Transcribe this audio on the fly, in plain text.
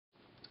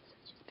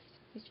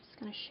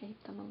going to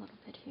shape them a little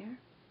bit here.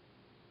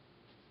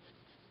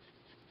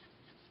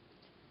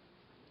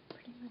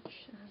 Pretty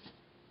much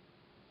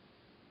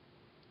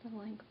the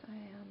length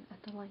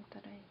at the length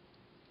that I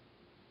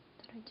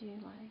do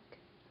like.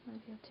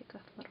 Maybe I'll take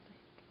off a little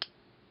bit.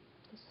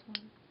 This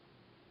one,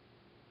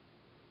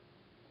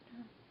 it's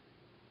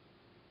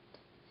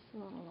a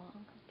little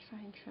long. I'll try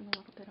and trim a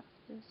little bit off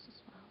this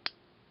as well.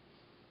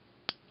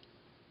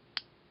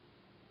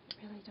 I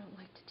really don't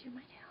like to do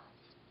my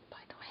nails, by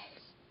the way.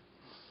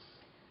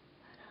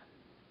 But I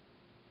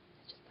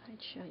just thought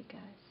I'd show you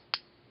guys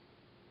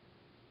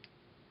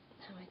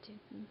how I do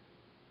them.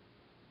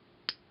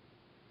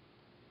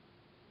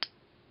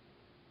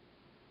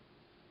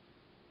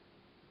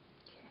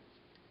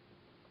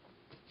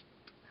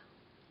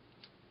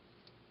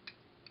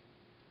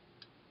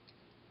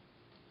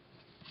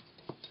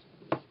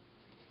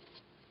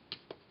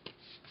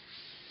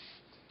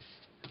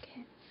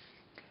 Okay,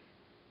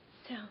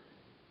 so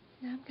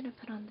now I'm going to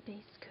put on the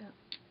base coat,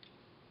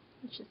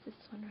 which is this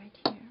one right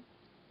here.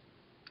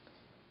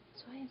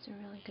 Zwei is a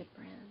really good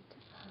brand.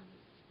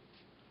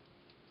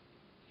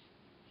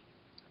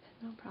 I've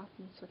had no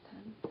problems with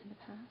them in the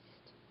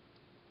past.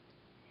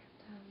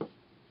 And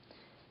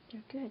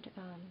they're good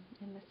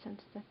in the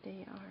sense that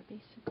they are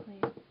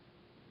basically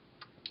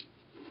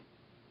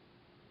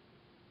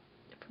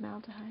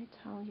formaldehyde,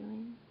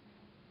 toluene, and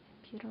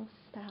butyl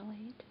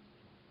phthalate,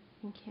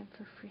 and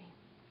camphor-free.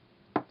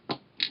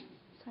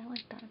 So I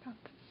like that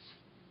about them.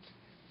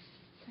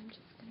 So I'm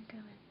just going to go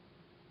in,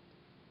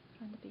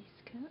 put on the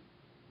base coat, a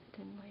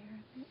thin layer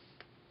of it.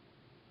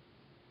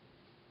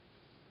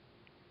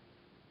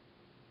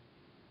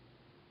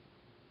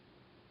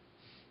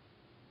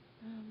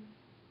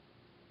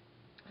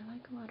 I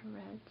like a lot of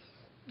reds.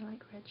 I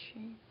like red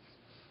shades.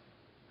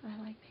 I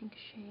like pink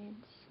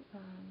shades.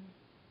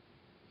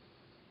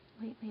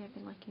 Lately I've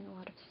been liking a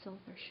lot of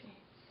silver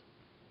shades.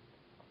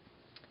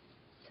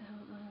 So,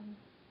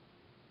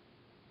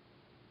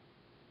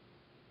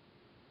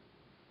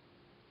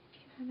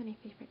 if you have any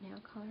favorite nail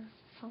color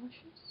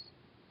polishes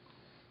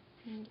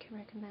you can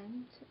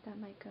recommend that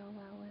might go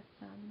well with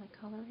my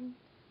coloring,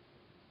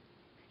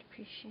 I'd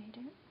appreciate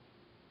it.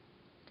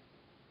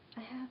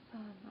 I have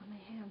on my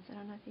hands, I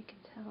don't know if you can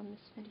tell in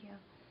this video,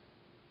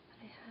 but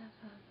I have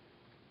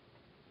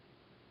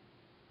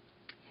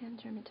hand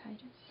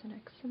dermatitis and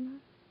eczema.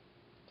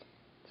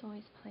 It's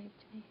always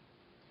plagued me.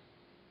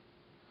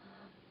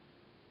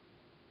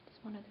 It's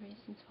one of the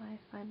reasons why I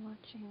find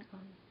watching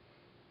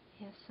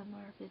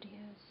ASMR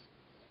videos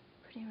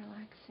pretty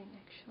relaxing,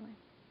 actually.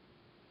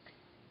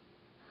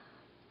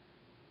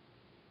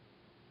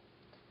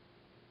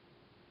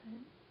 But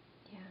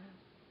yeah,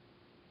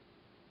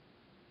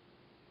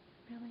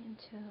 I'm really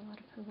into a lot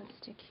of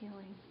holistic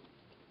healing.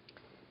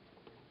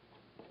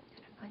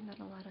 And I find that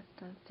a lot of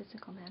the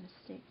physical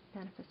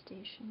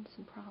manifestations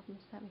and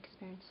problems that we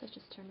experience, such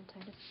as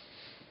dermatitis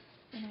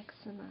and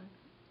eczema,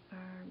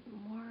 are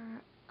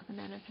more of a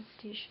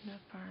manifestation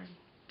of our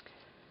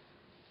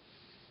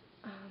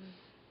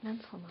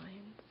mental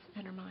minds,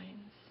 inner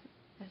minds,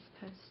 as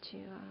opposed to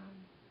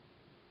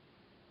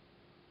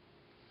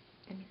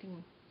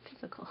anything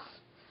physical.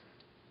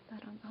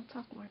 But I'll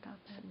talk more about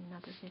that in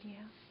another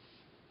video.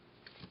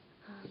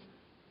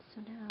 So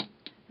now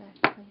that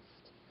I've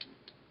placed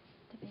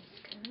the base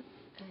coat,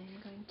 I'm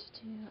going to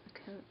do a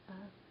coat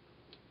of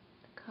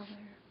the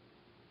color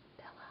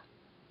Bella.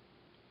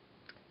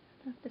 I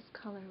don't know if this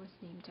color was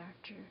named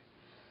after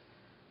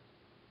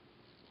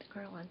the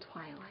girl on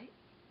Twilight.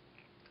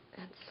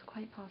 That's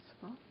quite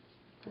possible.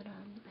 But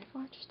I've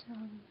watched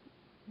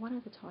one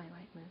of the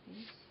Twilight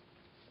movies.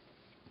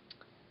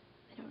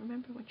 I don't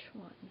remember which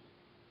one.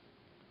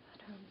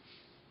 But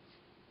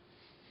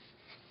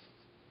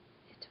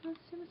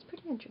it was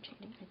pretty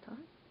entertaining, I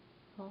thought.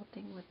 The whole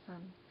thing with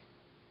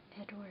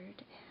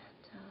Edward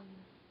and I'm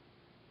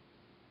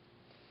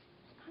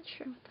not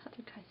sure what the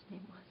other guy's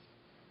name was.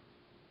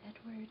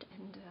 Edward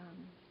and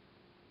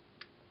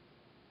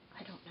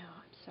I don't know,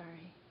 I'm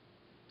sorry.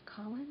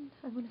 Colin,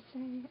 I want to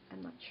say,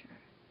 I'm not sure.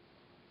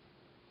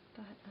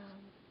 But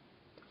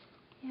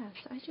yeah,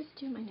 so I just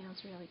do my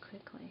nails really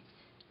quickly,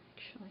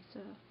 actually, so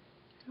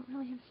I don't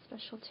really have a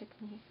special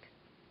technique.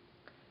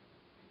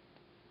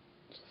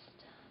 Just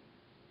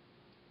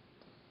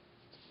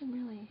do them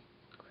really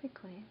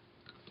quickly,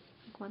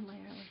 like one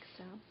layer like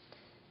so.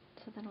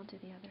 So then I'll do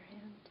the other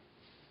hand.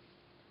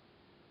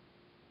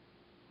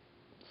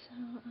 So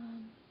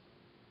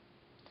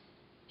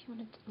if you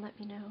want to let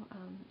me know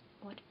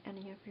what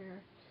any of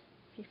your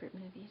favorite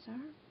movies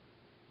are,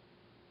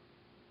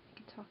 we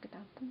can talk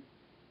about them.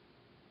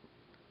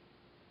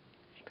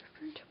 I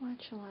prefer to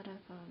watch a lot of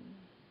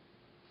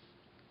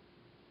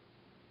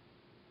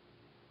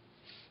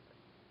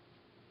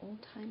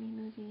old-timey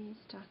movies,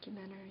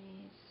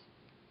 documentaries.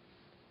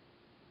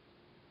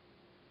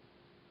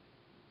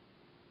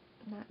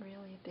 I'm not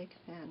really a big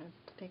fan of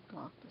the big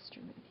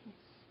blockbuster movies.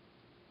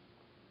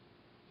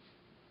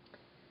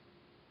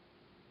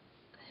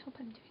 I hope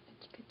I'm doing a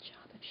good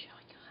job of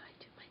showing you how I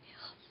do my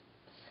nails.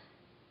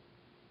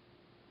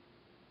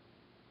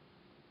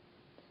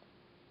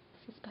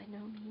 This is by no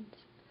means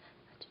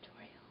a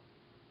tutorial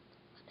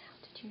on how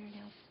to do your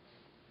nails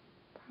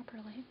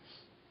properly,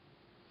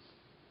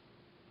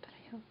 but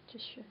I hope it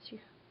just shows you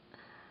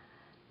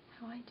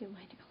how I do my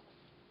nails.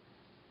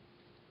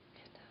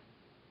 And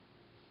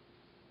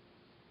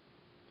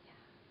yeah,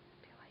 I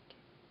feel like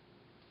it.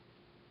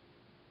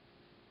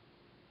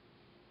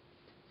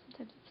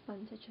 Sometimes it's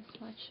fun to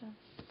just watch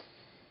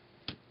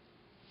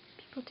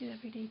people do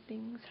everyday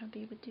things, how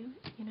they would do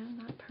it,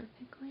 not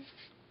perfectly,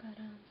 but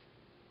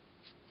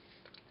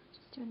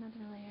just do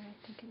another layer. I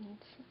think it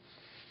needs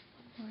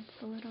one more.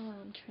 It's a little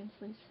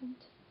translucent.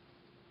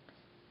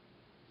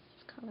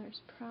 This color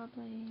is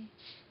probably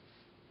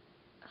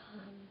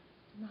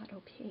not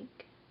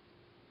opaque.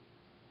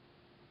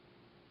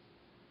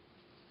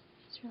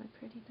 It's really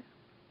pretty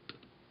though.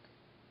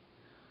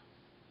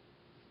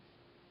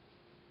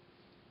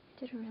 I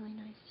did a really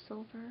nice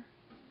silver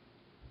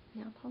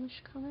nail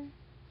polish color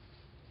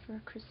for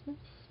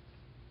Christmas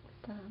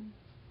with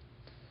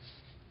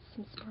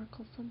some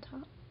sparkles on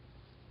top.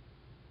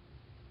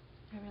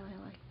 I really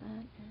like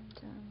that, and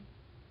I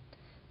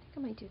think I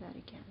might do that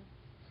again.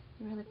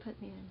 It really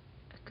put me in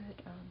a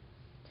good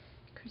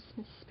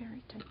Christmas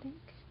spirit, I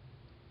think.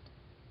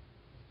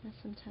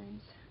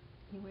 Sometimes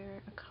you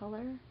wear a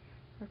color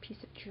or a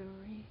piece of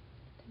jewelry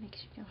that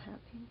makes you feel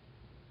happy.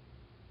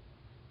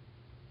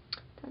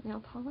 That nail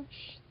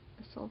polish,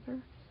 the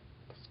silver,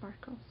 the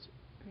sparkles,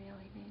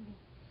 really made me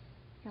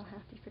feel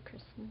happy for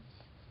Christmas.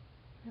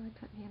 It really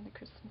put me in the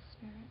Christmas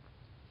spirit.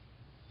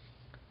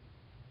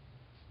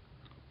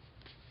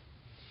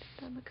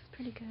 That looks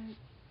pretty good.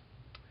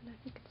 I don't know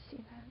if you can see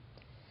that.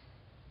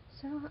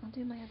 So I'll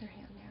do my other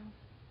hand now.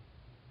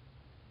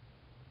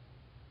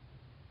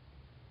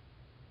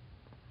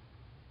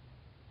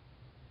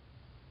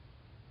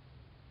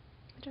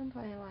 I don't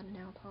buy a lot of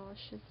nail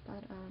polishes,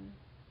 but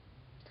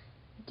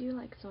I do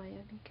like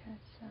Zoya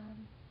because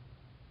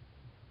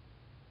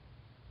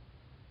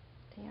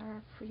they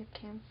are free of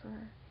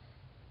camphor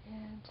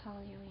and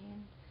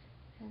toluene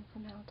and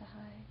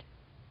formaldehyde.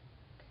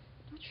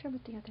 I'm not sure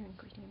what the other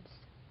ingredients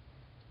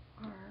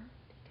are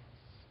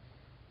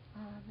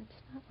because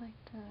it's not like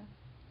the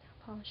nail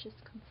polishes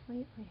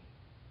completely.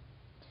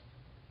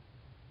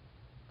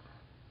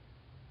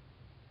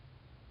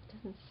 It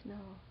doesn't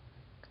smell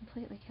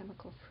completely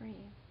chemical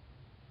free.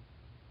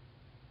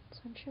 So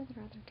I'm sure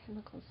there are other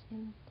chemicals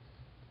in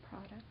the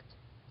product,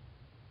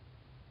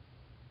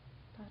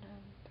 but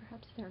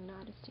perhaps they're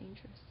not as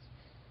dangerous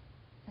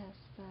as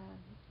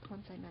the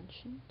ones I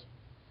mentioned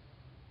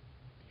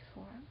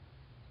before.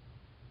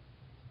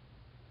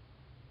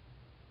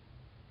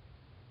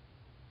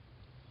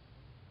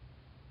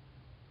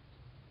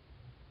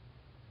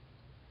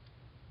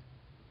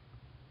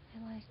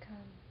 I like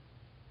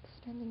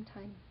spending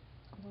time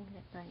alone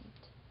at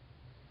night.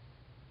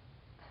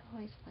 I've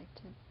always liked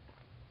it.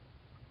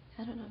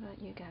 I don't know about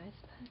you guys,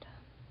 but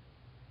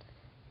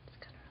it's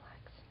kind of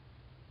relaxing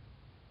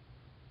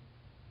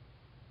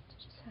to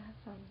just have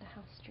the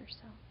house to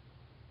yourself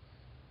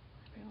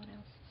while everyone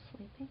else is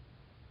sleeping.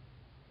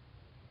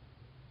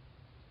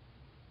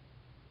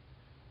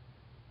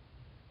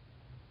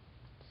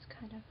 It's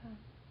kind of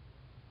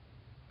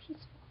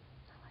peaceful.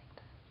 I like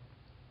that.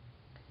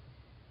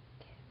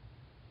 Okay.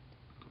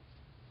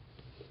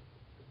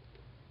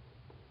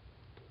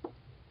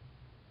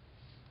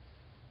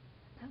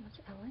 That was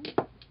Ellen.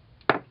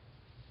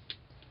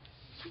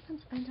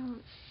 Sometimes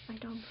I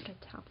don't put a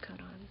top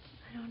coat on.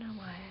 I don't know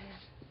why.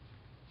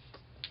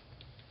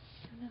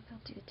 I don't know if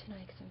I'll do it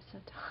tonight because I'm so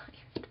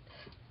tired.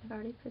 I've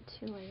already put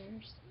 2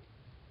 layers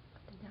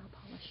of the nail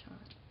polish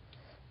on,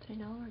 but I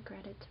know I'll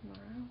regret it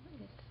tomorrow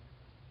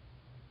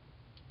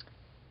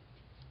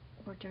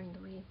or during the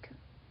week,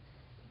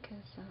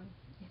 because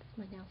if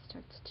my nail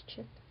starts to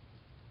chip,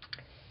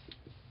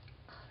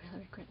 I'll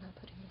really regret not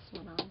putting this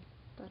one on.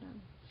 But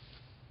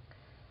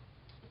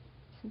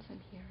since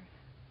I'm here,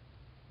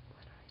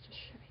 why don't I just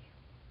show you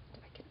if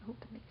I can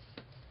open these?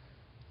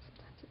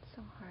 Sometimes it's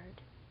so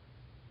hard.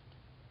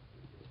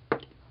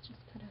 I'll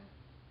just put a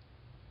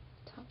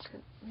top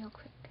coat real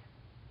quick.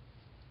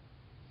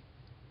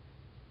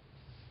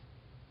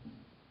 I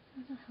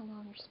don't know how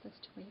long you're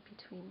supposed to wait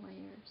between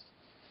layers.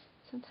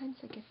 Sometimes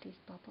I get these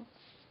bubbles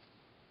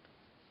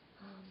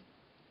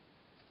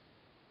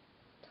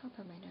top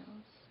of my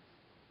nose,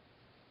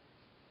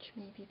 which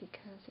may be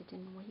because I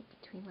didn't wait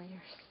between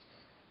layers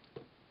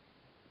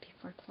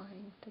before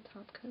applying the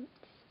top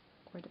coats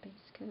or the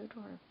base coat,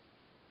 or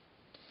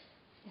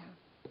yeah.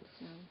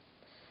 So,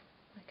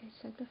 like I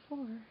said before,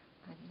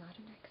 I'm not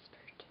an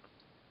expert,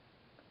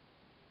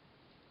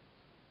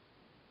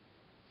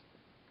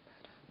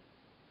 but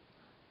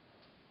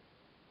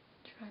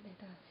try my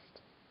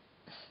best.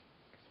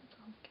 Because that's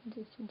all we can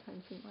do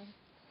sometimes in life.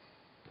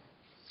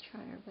 Just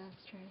try our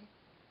best, right?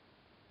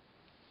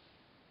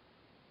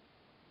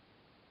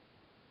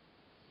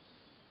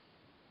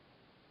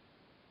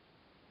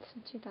 So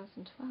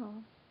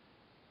 2012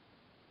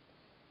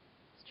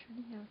 is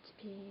turning out to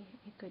be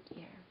a good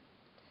year.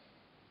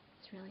 I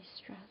was really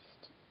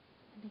stressed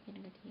in the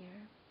beginning of the year.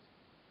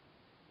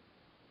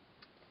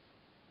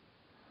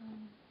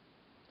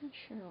 Not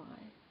sure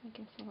why. I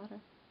guess a lot of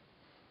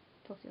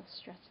people feel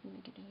stressed in the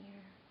beginning of the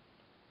year.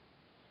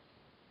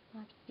 A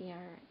lot of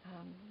fear,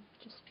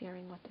 just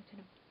fearing what they're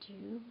going to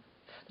do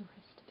for the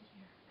rest of the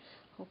year,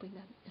 hoping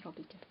that it'll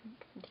be different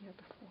from the year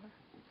before.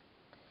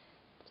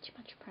 It's too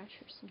much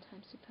pressure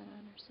sometimes to put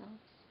on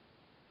ourselves.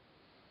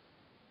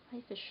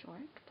 Life is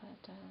short,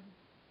 but,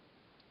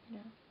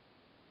 there's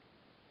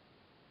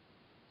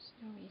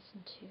no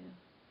reason to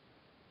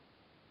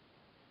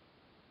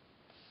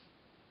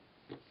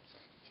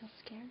feel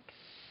scared.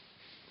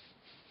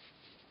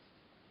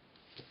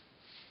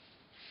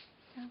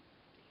 So,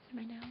 these are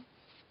my nails.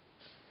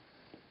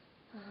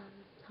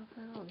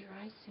 Hopefully it'll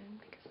dry soon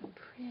because I'm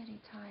pretty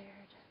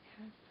tired.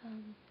 So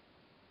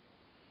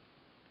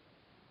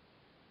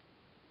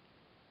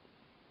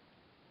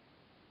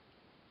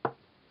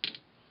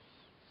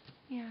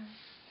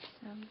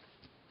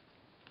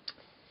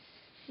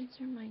these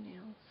are my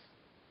nails.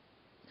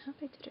 I hope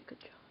I did a good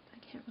job. I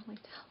can't really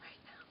tell